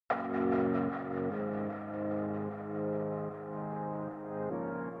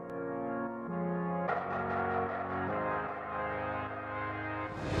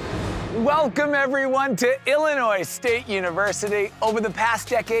Welcome everyone to Illinois State University. Over the past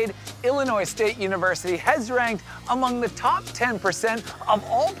decade, Illinois State University has ranked among the top 10% of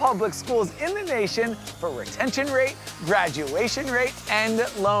all public schools in the nation for retention rate, graduation rate, and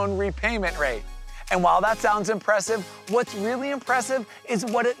loan repayment rate. And while that sounds impressive, what's really impressive is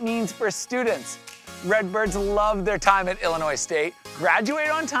what it means for students. Redbirds love their time at Illinois State, graduate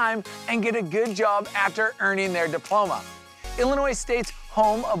on time, and get a good job after earning their diploma. Illinois State's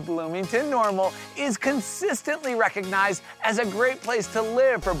home of Bloomington Normal is consistently recognized as a great place to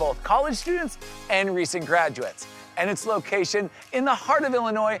live for both college students and recent graduates. And its location in the heart of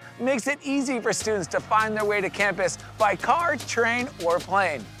Illinois makes it easy for students to find their way to campus by car, train, or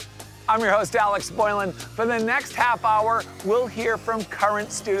plane. I'm your host, Alex Boylan. For the next half hour, we'll hear from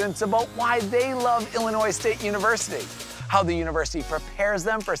current students about why they love Illinois State University, how the university prepares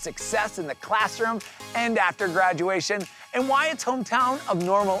them for success in the classroom and after graduation, and why its hometown of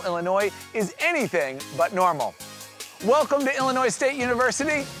Normal, Illinois is anything but normal. Welcome to Illinois State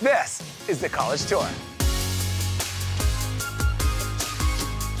University. This is the College Tour.